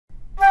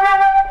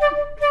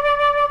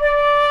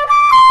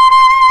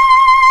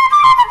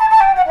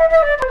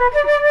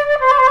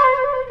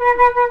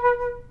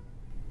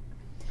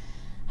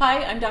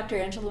Dr.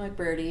 Angela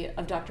McBrearty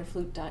of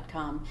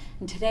drflute.com,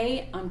 and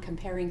today I'm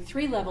comparing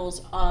 3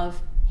 levels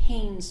of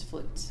Haynes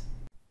flutes.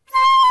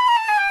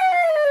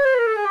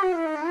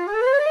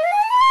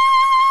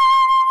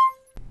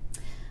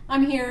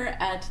 I'm here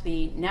at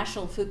the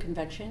National Flute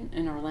Convention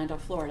in Orlando,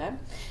 Florida,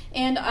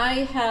 and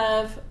I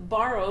have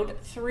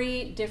borrowed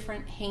 3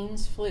 different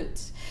Haynes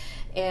flutes,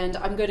 and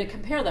I'm going to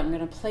compare them. I'm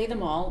going to play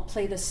them all,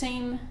 play the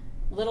same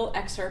little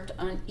excerpt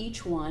on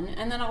each one,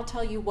 and then I'll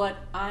tell you what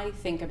I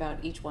think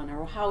about each one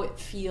or how it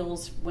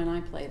feels when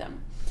I play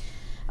them.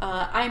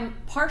 I'm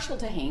partial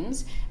to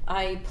Haynes.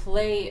 I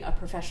play a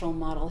professional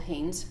model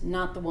Haynes,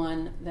 not the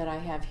one that I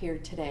have here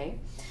today.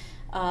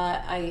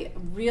 I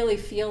really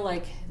feel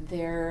like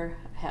they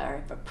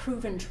have a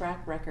proven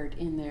track record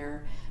in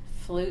their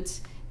flutes.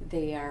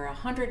 They are a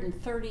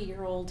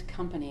 130-year-old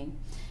company,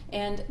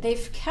 and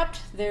they've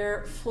kept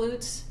their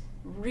flutes.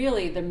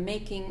 Really, the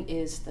making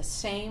is the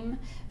same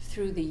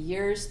through the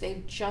years.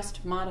 They've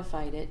just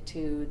modified it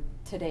to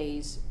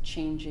today's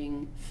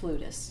changing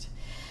flutist.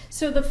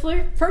 So the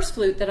first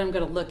flute that I'm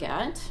going to look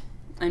at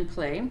and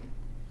play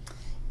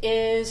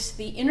is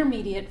the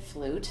intermediate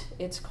flute.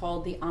 It's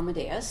called the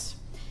Amadeus.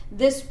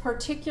 This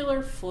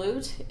particular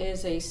flute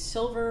is a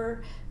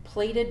silver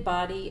plated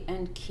body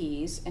and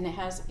keys, and it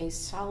has a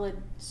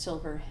solid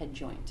silver head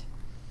joint.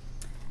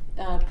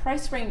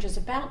 Price range is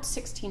about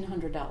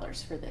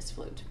 $1,600 for this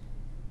flute.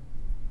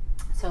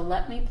 So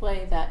let me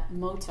play that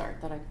Mozart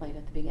that I played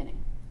at the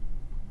beginning.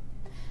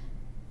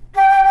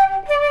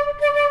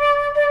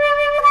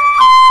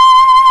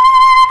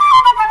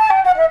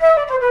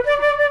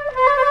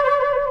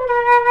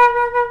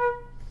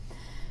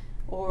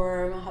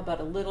 Or how about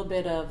a little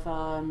bit of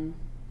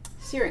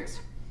Syrinx?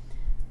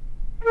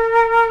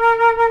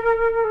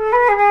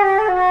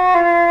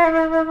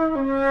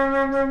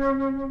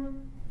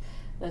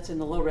 That's in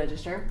the low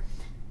register.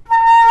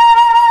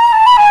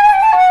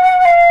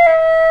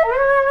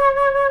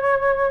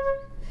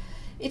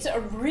 It's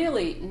a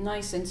really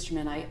nice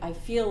instrument. I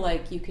feel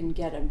like you can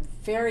get a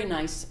very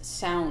nice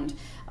sound.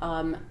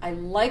 I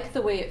like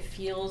the way it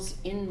feels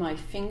in my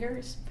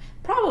fingers.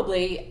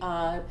 Probably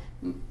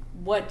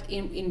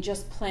in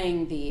just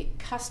playing the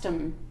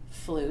custom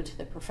flute,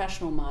 the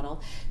professional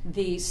model,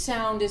 the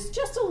sound is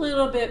just a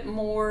little bit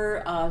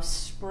more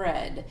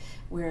spread,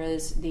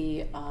 whereas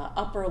the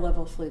upper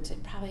level flutes,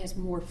 it probably has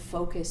more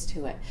focus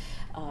to it.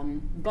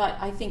 But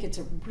I think it's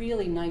a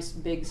really nice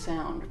big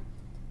sound.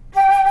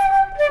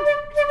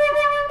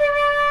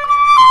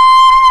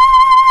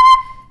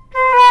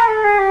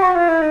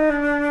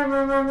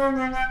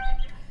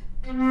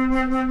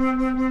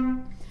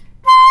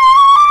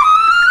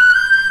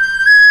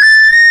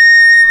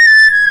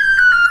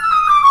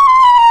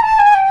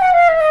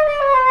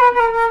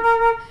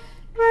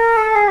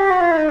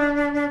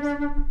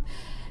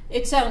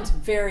 It sounds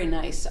very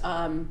nice.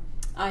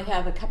 I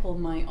have a couple of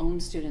my own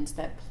students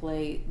that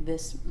play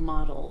this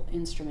model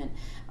instrument,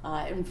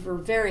 and we're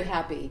very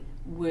happy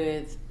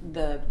with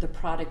the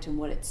product and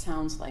what it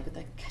sounds like,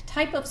 the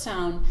type of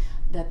sound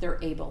that they're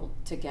able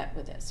to get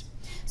with this.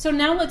 So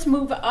now let's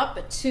move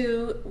up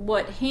to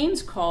what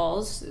Haynes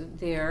calls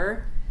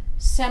their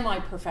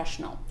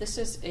semi-professional. This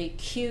is a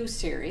Q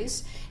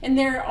series, and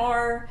there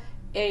are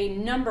a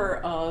number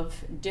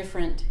of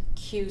different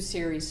Q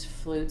series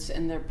flutes,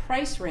 and their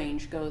price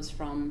range goes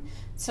from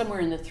somewhere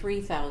in the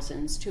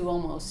 $3,000s to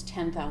almost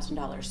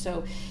 $10,000.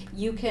 So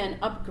you can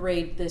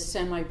upgrade this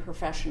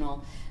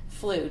semi-professional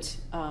flute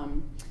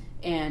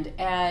and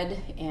add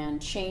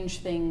and change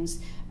things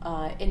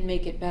and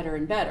make it better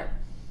and better.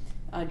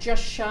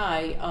 Just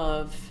shy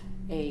of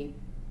a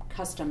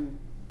custom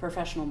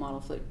professional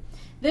model flute.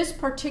 This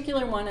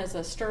particular one is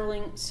a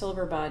sterling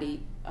silver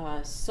body,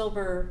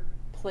 silver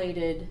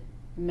plated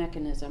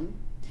mechanism.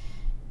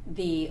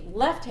 The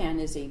left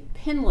hand is a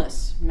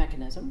pinless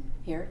mechanism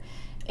here,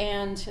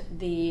 and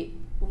the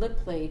lip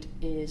plate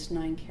is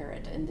 9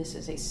 karat, and this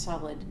is a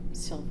solid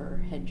silver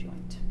head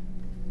joint.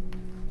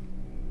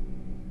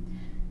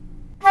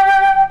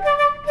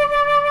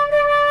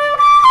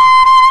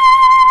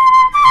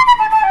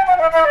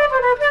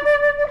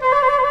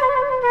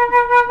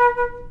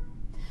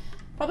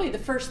 Probably the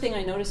first thing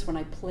I notice when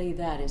I play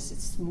that is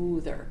it's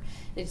smoother.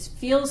 It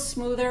feels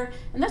smoother,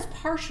 and that's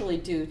partially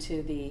due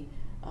to the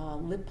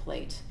lip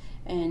plate.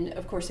 And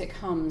of course it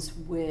comes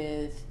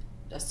with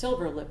a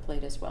silver lip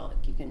plate as well.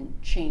 You can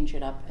change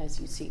it up as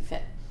you see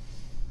fit.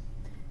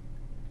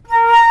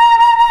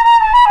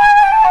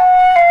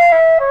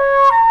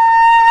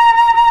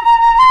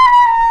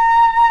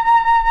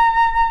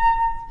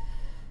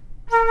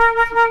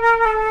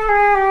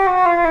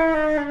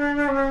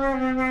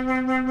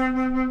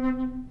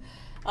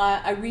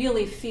 I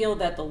really feel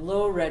that the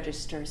low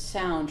register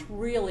sound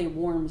really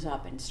warms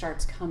up and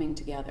starts coming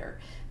together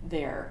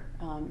there,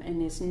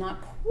 and is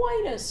not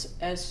quite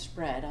as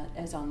spread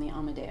as on the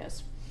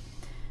Amadeus.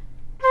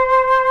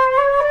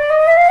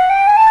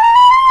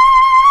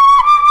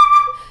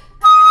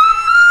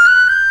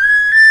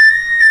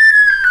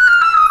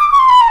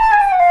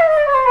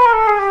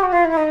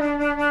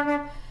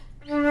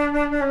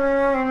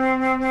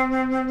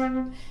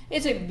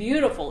 It's a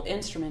beautiful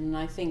instrument, and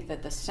I think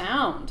that the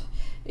sound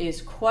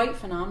is quite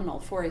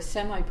phenomenal for a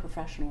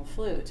semi-professional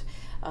flute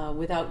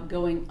without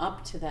going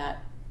up to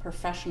that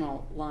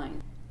professional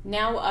line.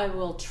 Now I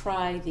will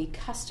try the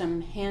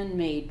custom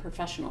Handmade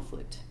Professional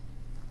flute.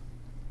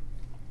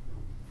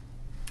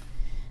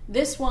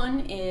 This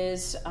one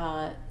is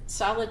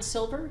solid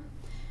silver,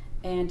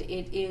 and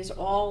it is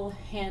all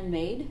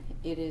handmade.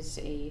 It is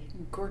a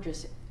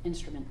gorgeous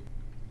instrument.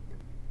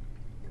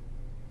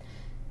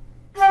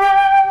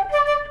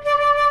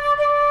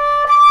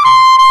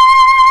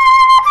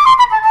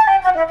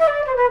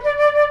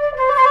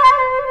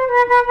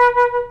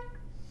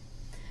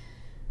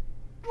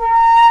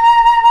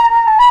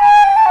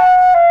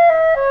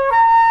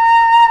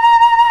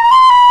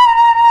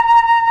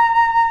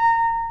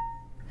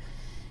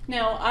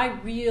 Now, I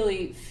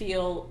really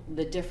feel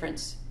the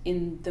difference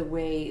in the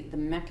way the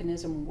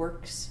mechanism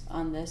works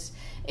on this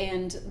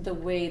and the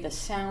way the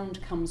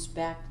sound comes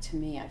back to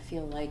me. I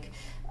feel like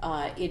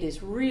it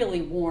is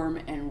really warm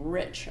and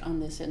rich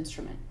on this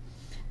instrument.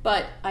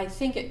 But I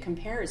think it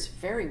compares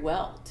very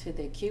well to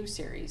the Q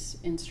series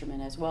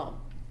instrument as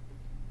well.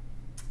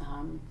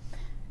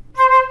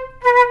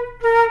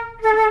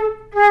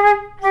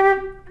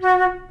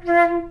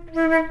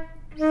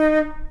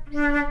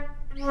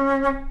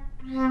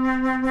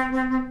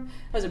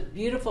 That was a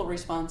beautiful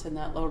response in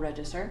that low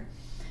register.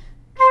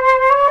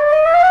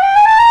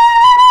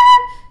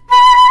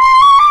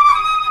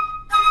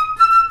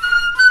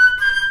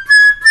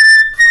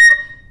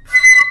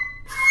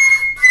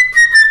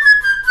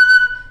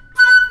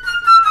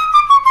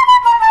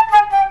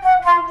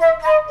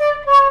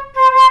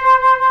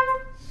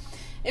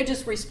 It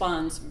just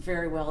responds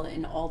very well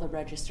in all the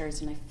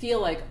registers, and I feel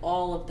like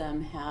all of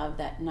them have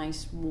that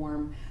nice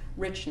warm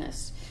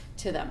richness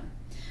to them.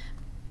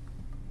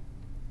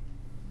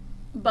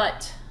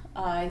 But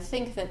I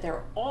think that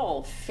they're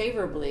all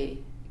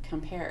favorably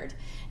compared,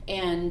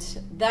 and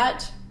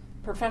that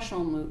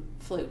professional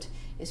flute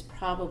is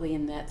probably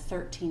in that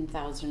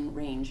 13,000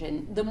 range,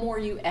 and the more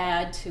you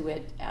add to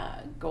it,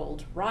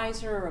 gold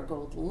riser or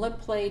gold lip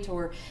plate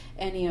or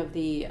any of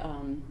the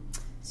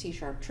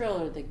C-sharp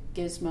trill or the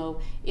gizmo,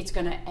 it's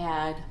going to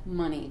add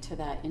money to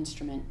that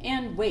instrument,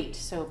 and weight.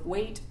 So if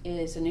weight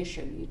is an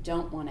issue, you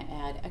don't want to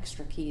add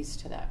extra keys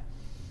to that.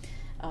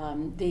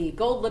 The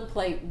gold lip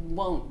plate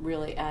won't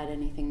really add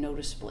anything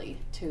noticeably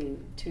to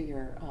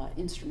your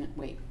instrument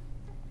weight.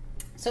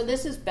 So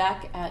this is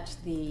back at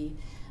the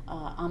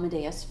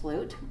Amadeus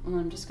flute, and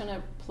I'm just going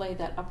to play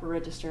that upper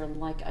register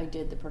like I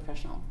did the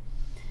professional.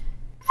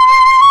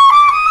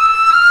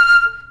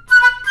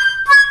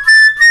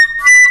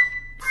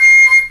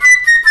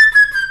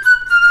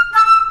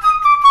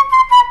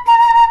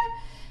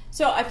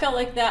 So I felt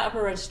like that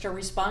upper register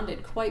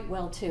responded quite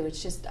well too.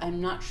 It's just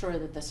I'm not sure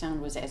that the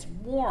sound was as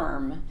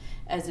warm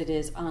as it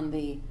is on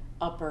the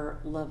upper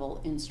level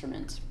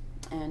instrument.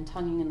 And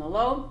tonguing in the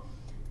low.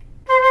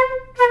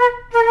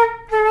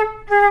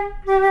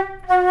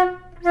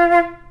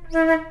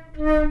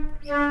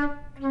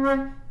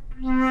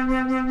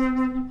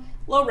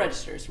 Low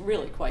register is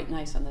really quite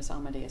nice on this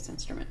Amadeus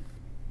instrument.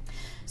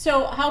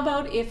 So how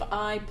about if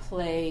I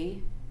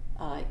play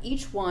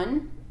each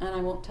one, and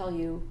I won't tell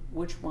you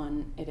which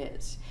one it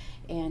is,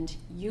 and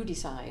you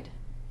decide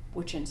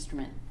which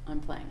instrument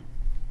I'm playing.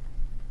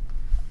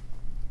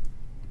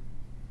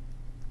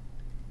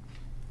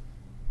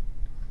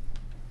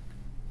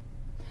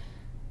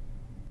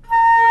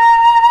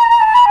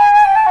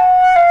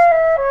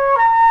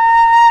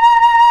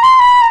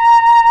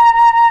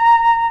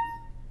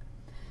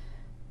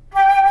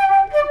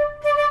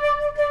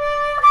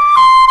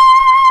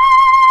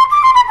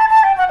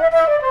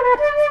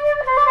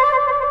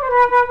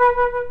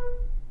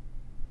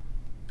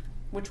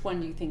 Which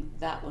one do you think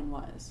that one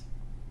was?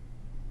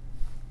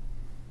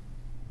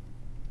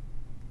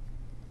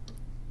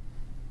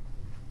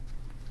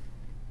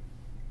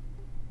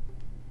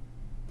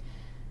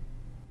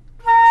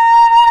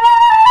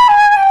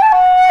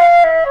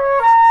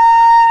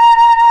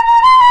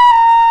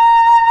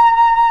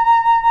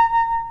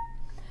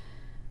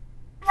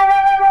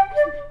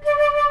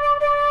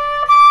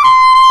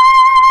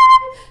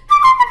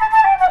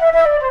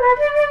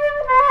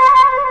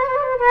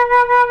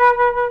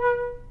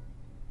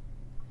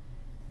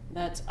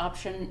 That's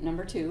option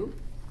number 2.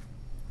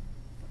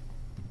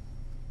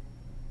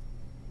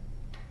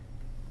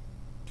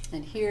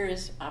 And here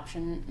is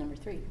option number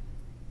 3.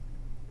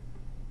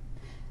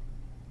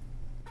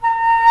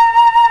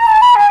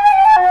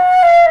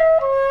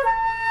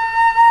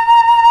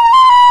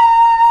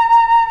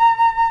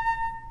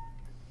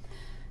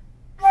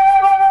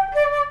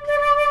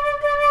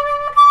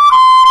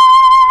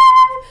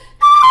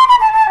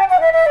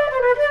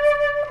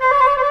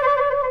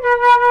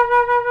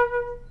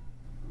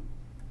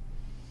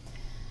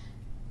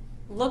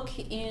 Look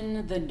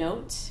in the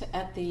notes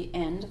at the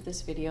end of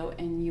this video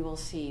and you will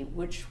see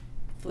which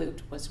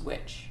flute was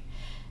which.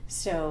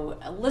 So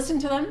listen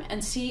to them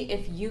and see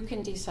if you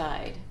can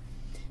decide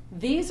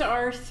These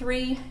are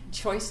 3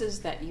 choices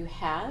that you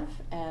have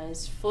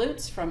as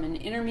flutes from an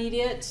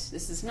intermediate.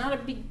 This is not a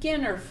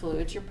beginner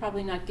flute. You're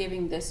probably not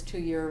giving this to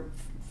your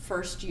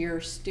first year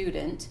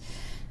student.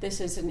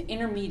 This is an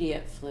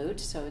intermediate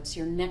flute, so it's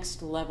your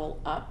next level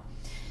up.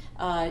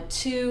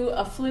 To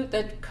a flute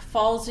that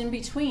falls in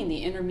between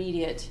the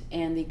intermediate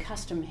and the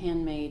custom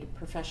handmade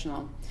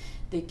professional,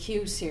 the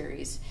Q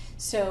series.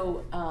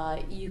 So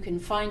you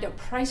can find a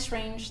price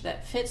range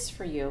that fits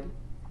for you,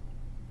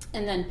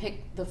 and then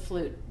pick the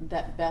flute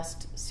that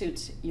best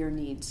suits your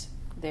needs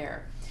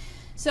there.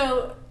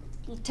 So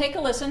take a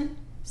listen,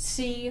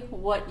 see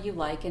what you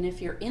like, and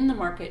if you're in the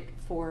market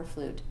for a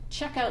flute,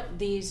 check out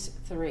these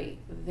 3.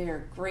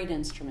 They're great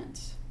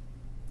instruments.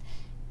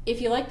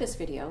 If you like this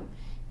video,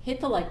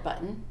 hit the like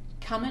button,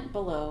 comment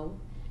below,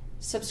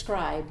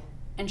 subscribe,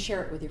 and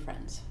share it with your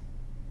friends.